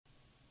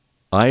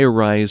I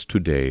arise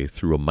today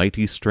through a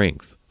mighty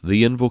strength,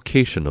 the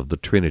invocation of the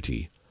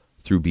Trinity,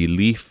 through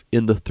belief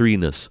in the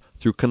threeness,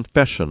 through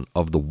confession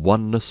of the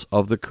oneness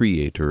of the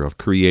Creator of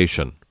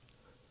creation.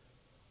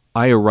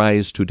 I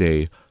arise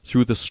today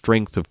through the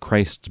strength of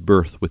Christ's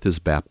birth with his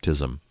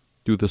baptism,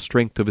 through the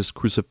strength of his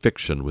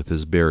crucifixion with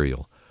his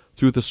burial,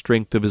 through the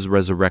strength of his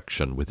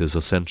resurrection with his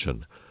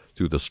ascension,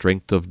 through the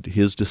strength of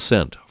his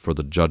descent for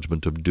the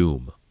judgment of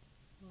doom.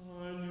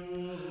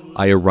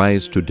 I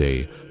arise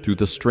today through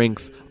the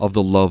strength of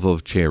the love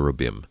of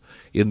cherubim,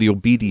 in the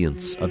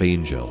obedience of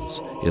angels,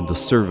 in the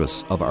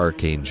service of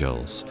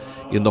archangels,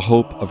 in the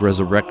hope of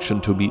resurrection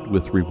to meet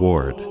with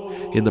reward,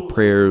 in the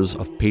prayers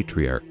of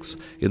patriarchs,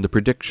 in the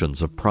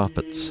predictions of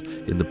prophets,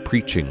 in the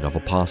preaching of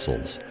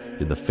apostles,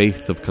 in the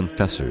faith of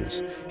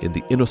confessors, in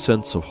the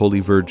innocence of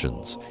holy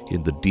virgins,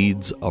 in the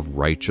deeds of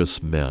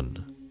righteous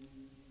men.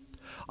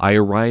 I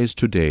arise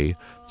today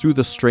through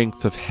the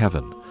strength of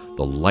heaven,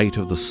 the light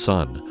of the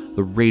sun,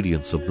 the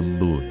radiance of the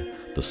moon,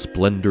 the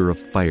splendor of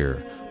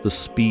fire, the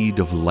speed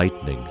of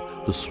lightning,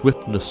 the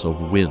swiftness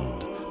of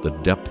wind, the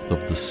depth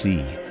of the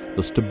sea,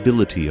 the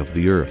stability of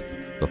the earth,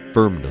 the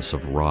firmness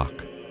of rock.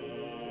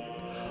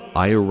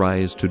 I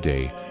arise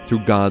today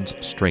through God's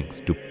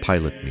strength to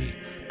pilot me,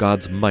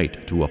 God's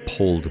might to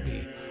uphold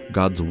me,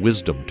 God's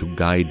wisdom to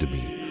guide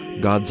me,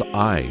 God's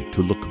eye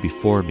to look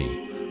before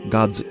me,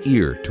 God's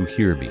ear to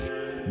hear me,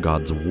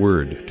 God's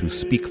word to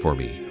speak for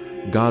me,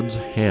 God's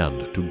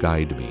hand to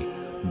guide me,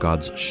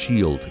 God's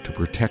shield to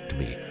protect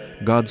me,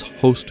 God's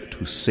host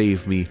to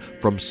save me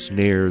from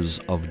snares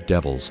of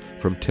devils,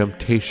 from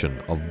temptation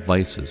of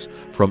vices,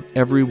 from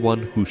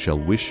everyone who shall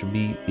wish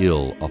me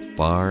ill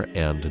afar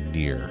and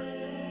near.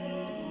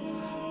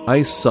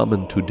 I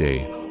summon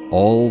today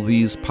all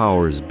these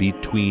powers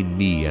between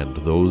me and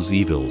those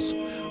evils,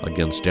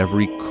 against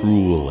every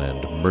cruel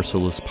and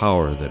merciless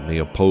power that may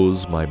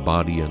oppose my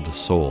body and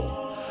soul,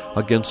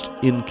 against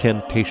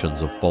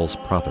incantations of false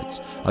prophets,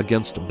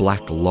 against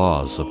black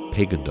laws of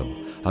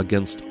pagandom,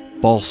 against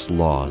false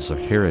laws of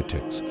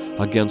heretics,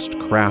 against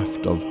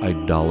craft of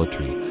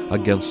idolatry,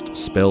 against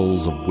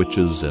spells of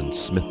witches and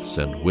smiths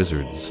and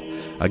wizards,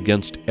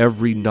 against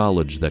every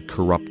knowledge that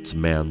corrupts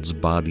man's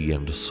body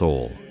and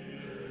soul.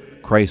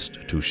 Christ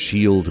to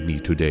shield me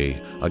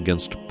today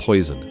against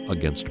poison,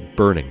 against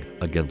burning,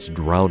 against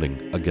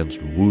drowning,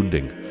 against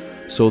wounding,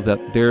 so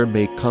that there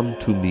may come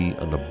to me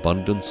an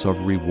abundance of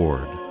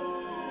reward.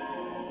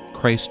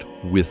 Christ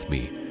with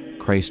me,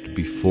 Christ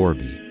before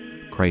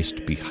me,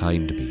 Christ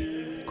behind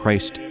me,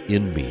 Christ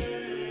in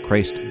me,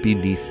 Christ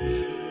beneath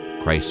me,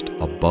 Christ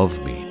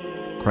above me,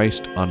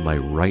 Christ on my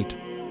right,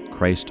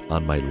 Christ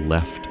on my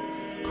left,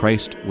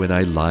 Christ when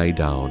I lie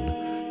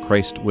down,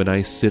 Christ when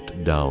I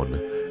sit down,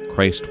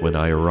 Christ when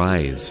I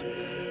arise,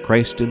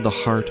 Christ in the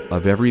heart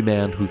of every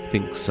man who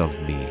thinks of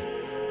me,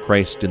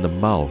 Christ in the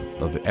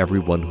mouth of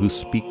everyone who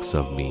speaks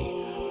of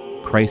me,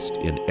 Christ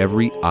in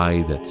every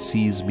eye that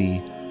sees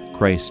me,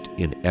 Christ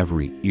in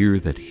every ear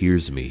that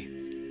hears me.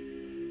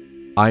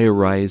 I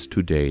arise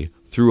today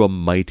through a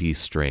mighty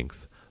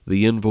strength,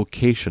 the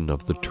invocation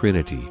of the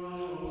Trinity,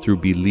 through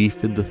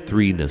belief in the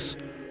threeness,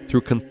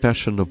 through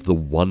confession of the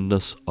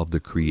oneness of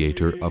the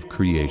Creator of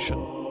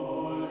creation.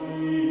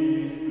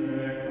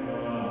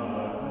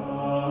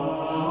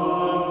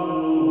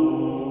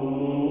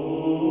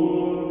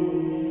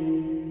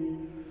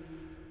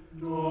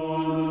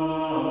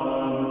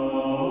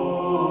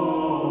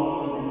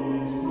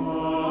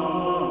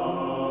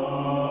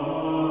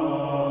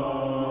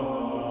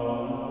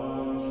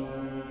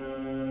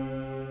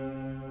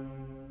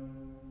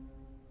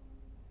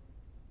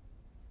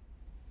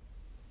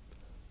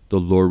 The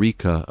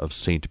Lorica of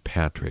Saint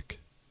Patrick.